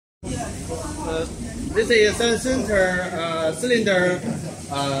This is a center cylinder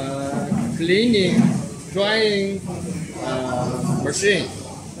cleaning, drying machine.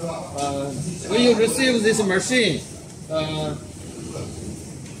 When you receive this machine,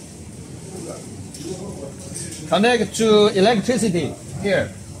 connect to electricity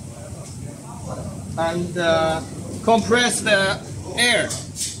here and compress the air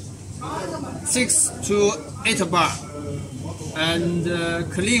 6 to 8 bar and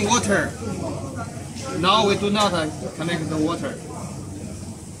clean water. Now we do not connect the water.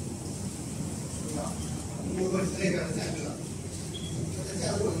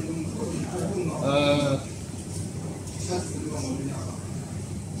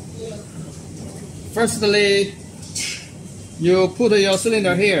 Firstly, you put your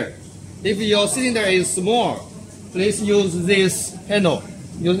cylinder here. If your cylinder is small, please use this panel.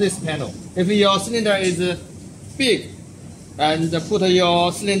 If your cylinder is big, and put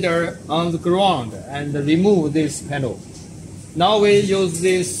your cylinder on the ground and remove this panel. Now we use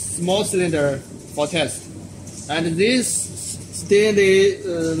this small cylinder for test. And this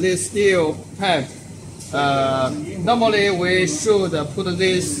stainless steel pipe, normally we should put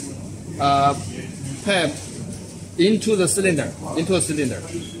this pipe into a cylinder.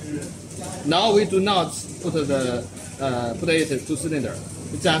 Now we do not put it to cylinder,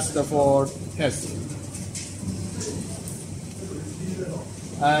 just for test.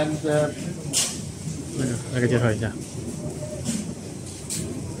 And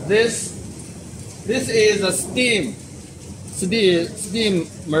this is a steam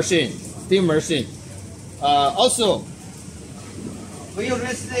machine. Also, when you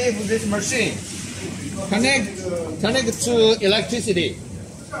receive this machine, connect to electricity.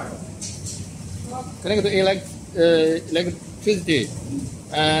 Connect to electricity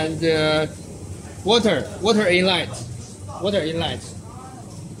and water inlet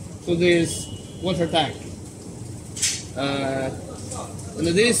to this water tank. And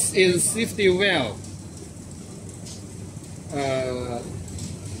this is safety valve.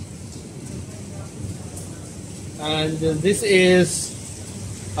 And this is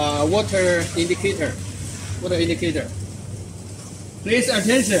water indicator. Please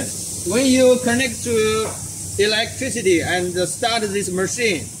attention. When you connect to electricity and start this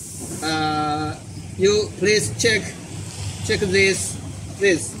machine, you please check this.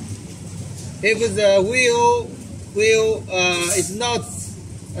 If the wheel is not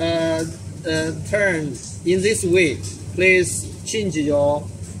turned in this way, please change your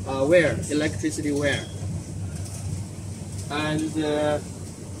electricity wire. And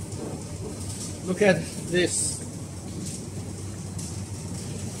look at this.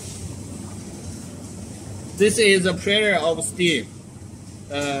 This is the pressure of steam.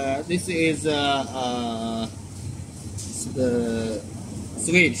 This is the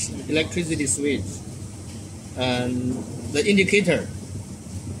switch, electricity switch, and the indicator.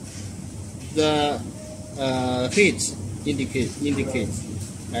 The heat indicates,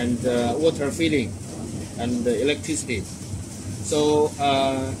 and water filling, and the electricity. So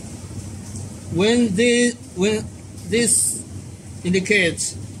when this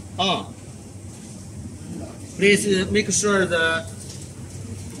indicates on, please make sure that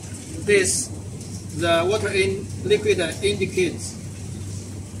the water in liquid indicates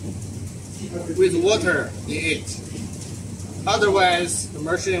with water in it. Otherwise, the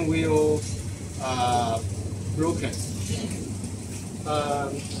machine will broken.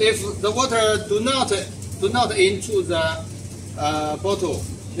 If the water do not into the bottle,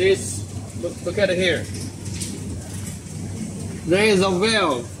 look at here. There is a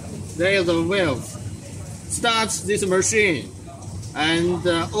valve. Start this machine and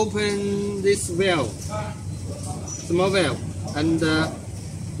open this valve, small valve, and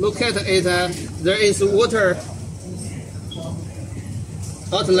look at it. There is water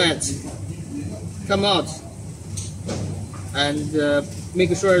outlet come out, and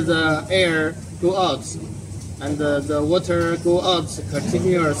make sure the air go out and the water go out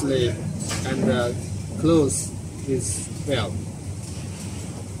continuously, and close this valve.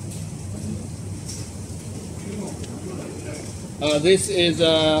 This is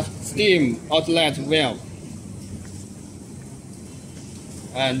a steam outlet valve,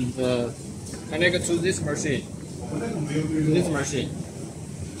 and connect to this machine.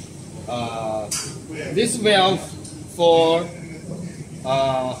 This valve for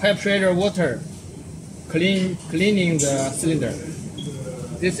high pressure water cleaning the cylinder.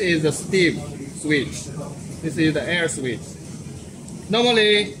 This is the steam switch. This is the air switch.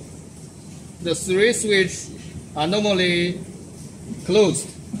 Normally, the three switches are normally closed.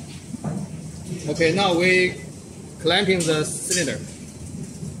 Okay, now we clamping the cylinder.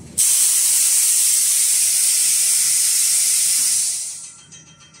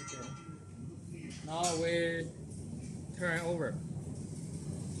 we turn over.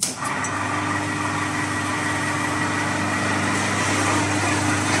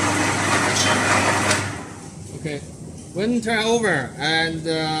 Okay, when turn over, and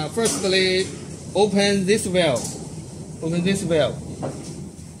firstly open this valve. Open this valve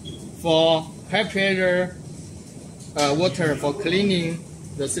for high pressure water for cleaning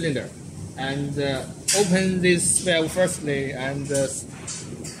the cylinder, and open this valve firstly, and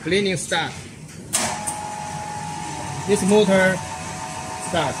cleaning start. This motor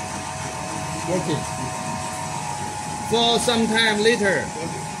start working. For some time later,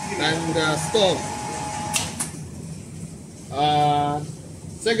 and stop.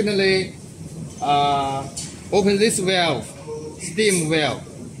 Secondly, open this valve, steam valve,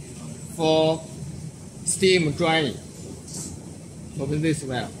 for steam drying. Open this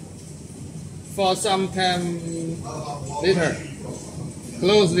valve. For some time later,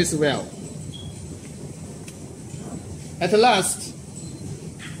 close this valve. At last,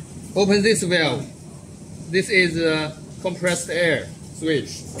 open this valve. This is a compressed air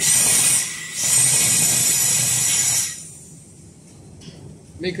switch.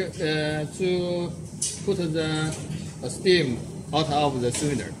 Make to put the steam out of the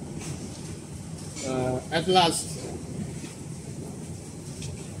cylinder. At last,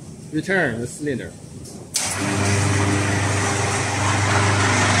 return the cylinder.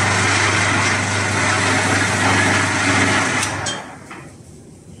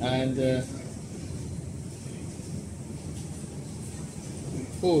 And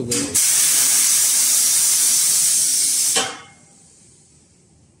pull the